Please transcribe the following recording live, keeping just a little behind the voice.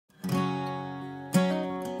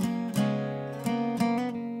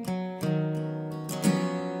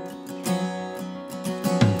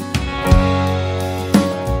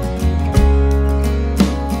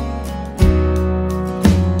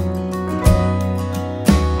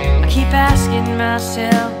asking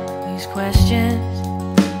myself these questions,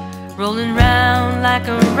 rolling round like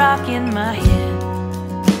a rock in my head.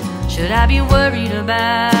 Should I be worried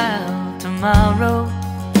about tomorrow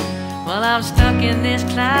while I'm stuck in this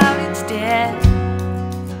cloud instead?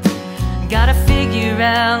 Gotta figure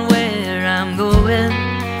out where I'm going.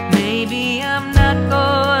 Maybe I'm not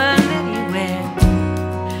going anywhere.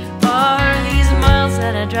 Are these miles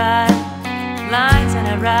that I drive, lines that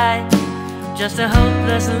I write, just a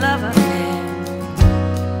hopeless love affair?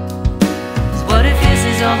 'Cause what if this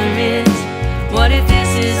is all there is? What if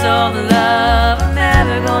this is all the love I'm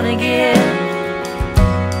ever gonna get?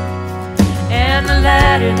 And the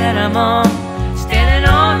ladder that I'm on, standing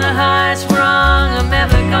on the highest rung I'm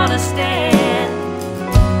ever gonna stand.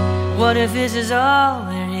 What if this is all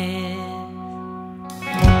there is?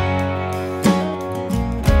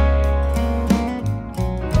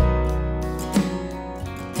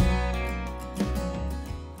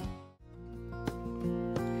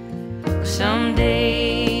 Some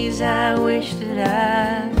days I wish that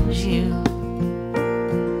I was you.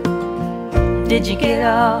 Did you get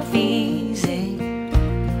off easy?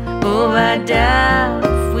 Oh, I doubt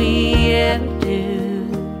if we ever do.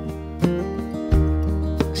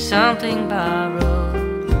 Something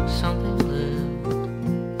borrowed, something blue.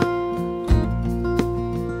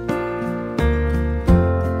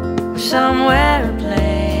 Somewhere a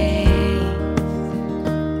place,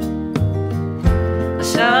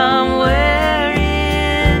 somewhere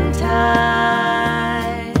in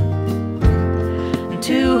time,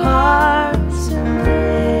 two hearts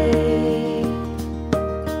embrace.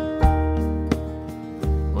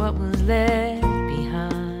 What was left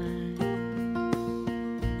behind?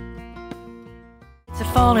 It's a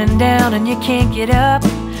falling down and you can't get up.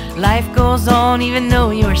 Life goes on even though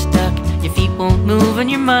you're stuck. Your feet won't move and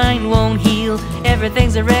your mind won't heal.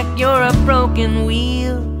 Everything's a wreck, you're a broken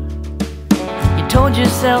wheel. You told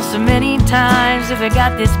yourself so many times, if it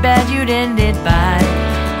got this bad you'd end it by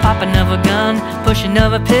popping of a gun, pushing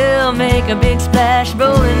of a pill, make a big splash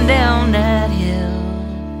rolling down that hill.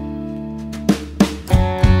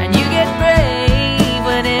 And you get brave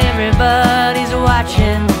when everybody's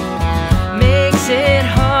watching, makes it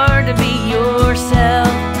hard to be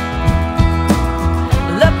yourself.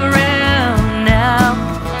 Look around now,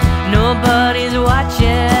 nobody's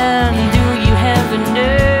watching. Do you have the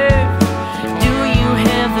nerve? Do you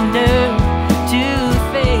have the nerve to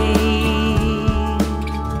fade?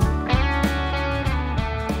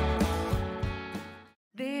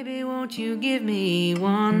 Baby, won't you give me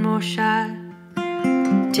one more shot?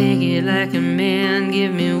 Take it like a man,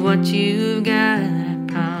 give me what you've got. I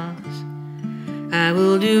promise I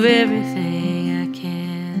will do everything I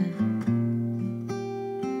can.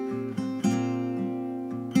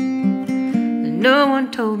 No one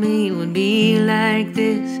told me it would be like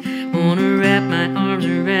this. Wanna wrap my arms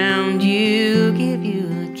around you, give you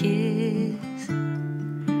a kiss.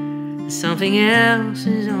 Something else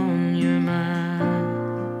is on your mind.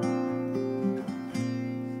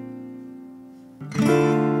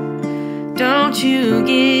 Don't you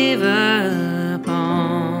give up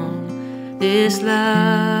on this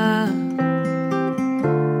love.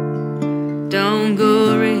 Don't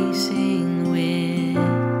go racing the wind.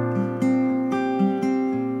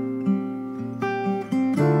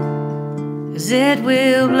 'Cause it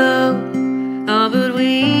will blow all but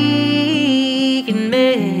we can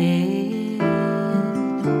mend.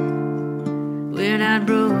 We're not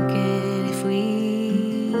broken if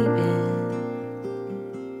we bend.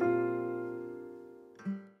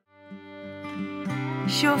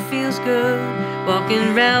 Sure feels good walking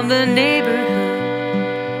around the neighborhood,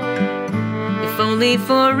 if only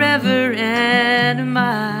forever and a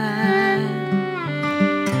mile.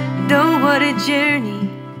 Oh, what a journey,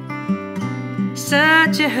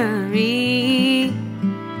 such a hurry.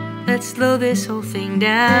 Let's slow this whole thing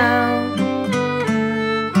down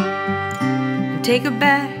and take a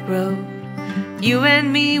back road. You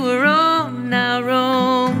and me, we're on our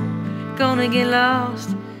own, gonna get lost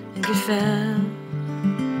and get found.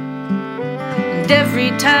 And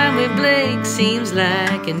every time we blink seems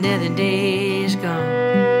like another day is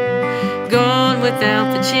gone, gone without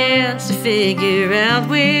the chance to figure out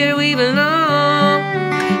where we belong.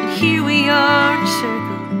 And here we are in a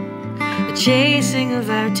circle, the chasing of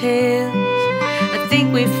our tails. I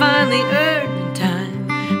think we finally earned the time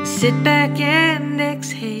to sit back and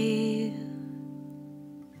exhale.